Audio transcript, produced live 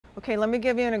Okay, let me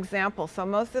give you an example. So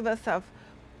most of us have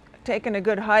taken a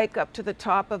good hike up to the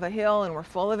top of a hill and we're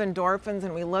full of endorphins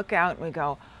and we look out and we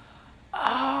go,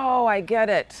 oh, I get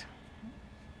it.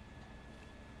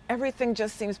 Everything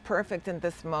just seems perfect in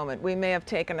this moment. We may have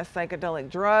taken a psychedelic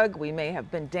drug. We may have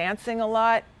been dancing a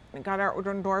lot and got our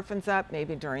endorphins up,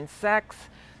 maybe during sex,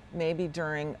 maybe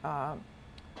during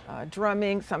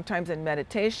drumming, sometimes in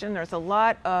meditation. There's a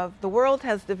lot of, the world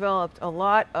has developed a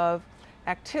lot of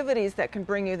activities that can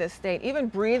bring you this state. Even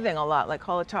breathing a lot, like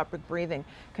holotropic breathing,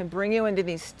 can bring you into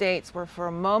these states where for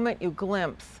a moment you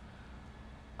glimpse,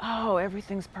 oh,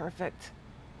 everything's perfect.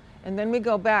 And then we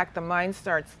go back, the mind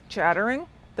starts chattering.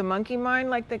 The monkey mind,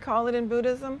 like they call it in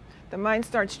Buddhism, the mind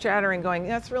starts chattering, going,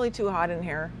 that's really too hot in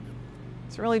here.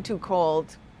 It's really too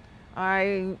cold.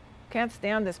 I can't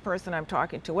stand this person I'm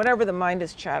talking to, whatever the mind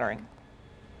is chattering.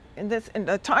 In the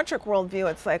Tantric worldview,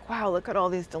 it's like, wow, look at all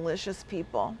these delicious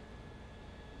people.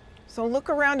 So look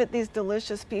around at these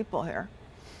delicious people here.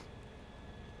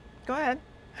 Go ahead.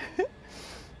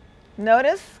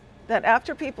 Notice that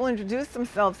after people introduce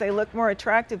themselves, they look more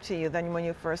attractive to you than when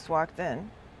you first walked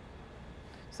in.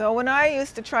 So when I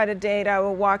used to try to date, I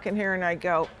would walk in here and I'd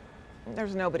go,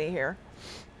 there's nobody here.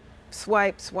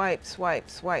 Swipe, swipe, swipe,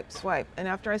 swipe, swipe. And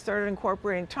after I started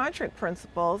incorporating tantric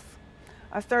principles,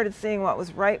 I started seeing what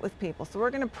was right with people. So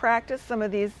we're going to practice some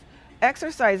of these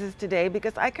exercises today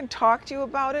because I can talk to you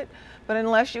about it, but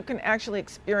unless you can actually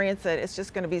experience it, it's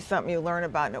just going to be something you learn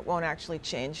about and it won't actually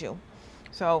change you.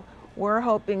 So we're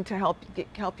hoping to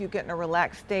help you get in a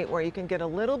relaxed state where you can get a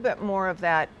little bit more of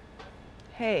that,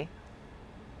 hey,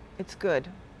 it's good.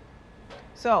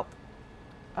 So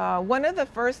one of the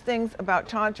first things about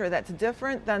Tantra that's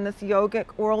different than this yogic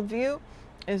worldview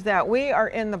is that we are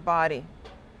in the body.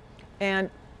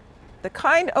 And the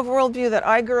kind of worldview that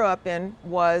I grew up in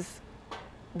was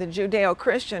the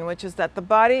Judeo-Christian, which is that the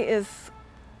body is,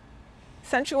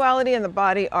 sensuality and the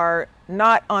body are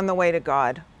not on the way to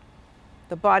God.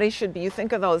 The body should be, you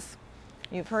think of those,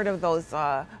 you've heard of those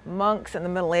monks in the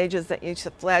Middle Ages that used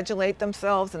to flagellate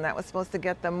themselves and that was supposed to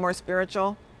get them more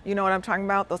spiritual. You know what I'm talking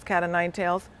about, those cat o' nine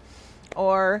tails?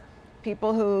 Or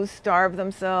people who starve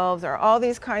themselves, or all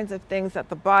these kinds of things that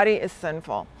the body is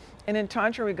sinful. And in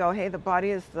Tantra we go, hey, the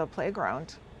body is the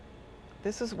playground.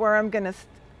 This is where I'm going to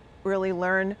really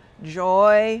learn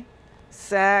joy,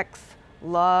 sex,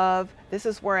 love. This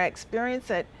is where I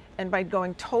experience it. And by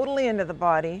going totally into the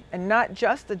body, and not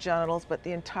just the genitals, but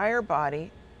the entire body,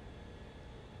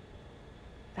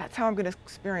 that's how I'm going to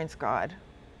experience God.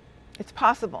 It's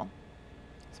possible.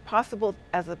 It's possible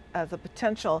as a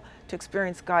potential to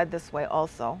experience God this way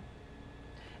also.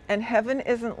 And heaven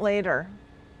isn't later.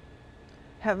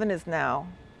 Heaven is now.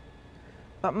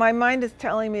 But my mind is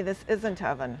telling me this isn't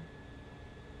heaven.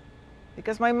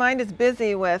 Because my mind is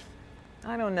busy with,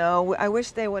 I don't know, I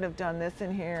wish they would have done this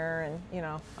in here, and you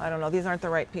know, I don't know, these aren't the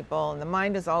right people, and the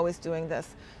mind is always doing this.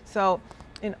 So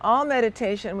in all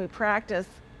meditation we practice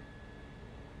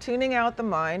tuning out the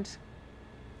mind,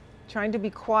 trying to be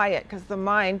quiet, because the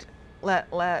mind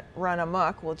let run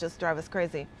amok will just drive us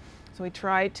crazy. So we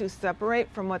try to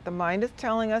separate from what the mind is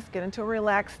telling us, get into a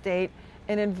relaxed state,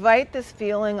 and invite this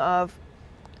feeling of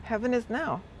heaven is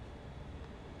now.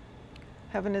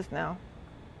 Heaven is now.